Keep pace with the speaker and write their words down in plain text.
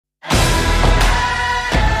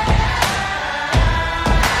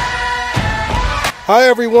Hi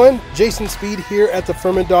everyone, Jason Speed here at the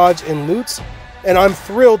Furman Dodge in Lutz, and I'm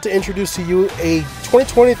thrilled to introduce to you a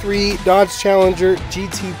 2023 Dodge Challenger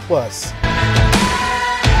GT Plus.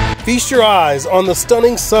 Feast your eyes on the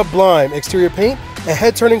stunning sublime exterior paint and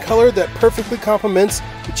head-turning color that perfectly complements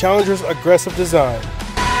the Challenger's aggressive design.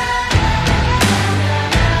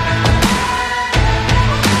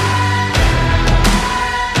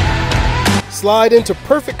 Slide into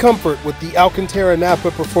perfect comfort with the Alcantara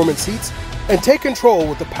Napa Performance seats and take control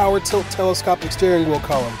with the power tilt telescopic steering wheel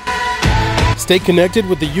column. Stay connected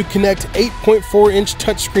with the Uconnect 8.4-inch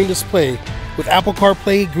touchscreen display with Apple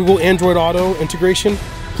CarPlay, Google Android Auto integration,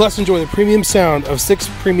 plus enjoy the premium sound of 6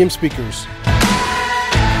 premium speakers.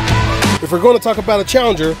 If we're going to talk about a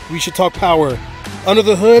Challenger, we should talk power. Under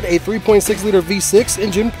the hood, a 3.6-liter V6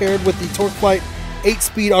 engine paired with the TorqueFlite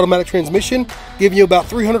 8-speed automatic transmission, giving you about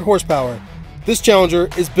 300 horsepower. This Challenger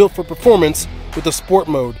is built for performance with the Sport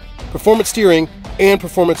mode, performance steering, and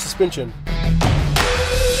performance suspension.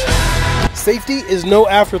 Safety is no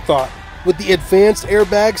afterthought with the advanced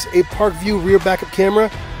airbags, a Park View rear backup camera,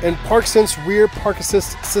 and ParkSense rear park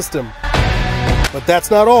assist system. But that's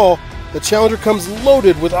not all. The Challenger comes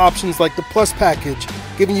loaded with options like the Plus package,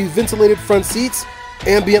 giving you ventilated front seats,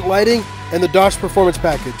 ambient lighting, and the Dodge Performance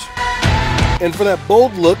package. And for that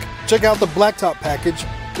bold look, check out the Blacktop package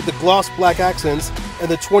with the gloss black accents and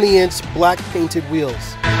the 20-inch black painted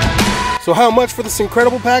wheels. So how much for this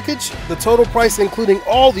incredible package? The total price including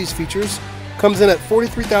all these features comes in at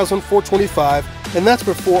 $43,425, and that's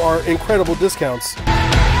before our incredible discounts.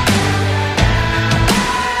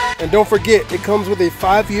 And don't forget, it comes with a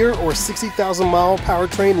 5-year or 60,000-mile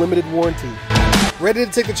powertrain limited warranty. Ready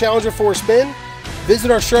to take the Challenger for a spin?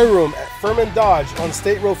 Visit our showroom at Furman Dodge on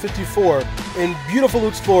State Road 54 in beautiful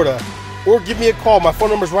Lutz, Florida. Or give me a call, my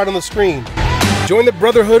phone number is right on the screen. Join the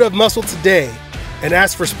Brotherhood of Muscle today and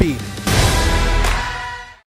ask for speed.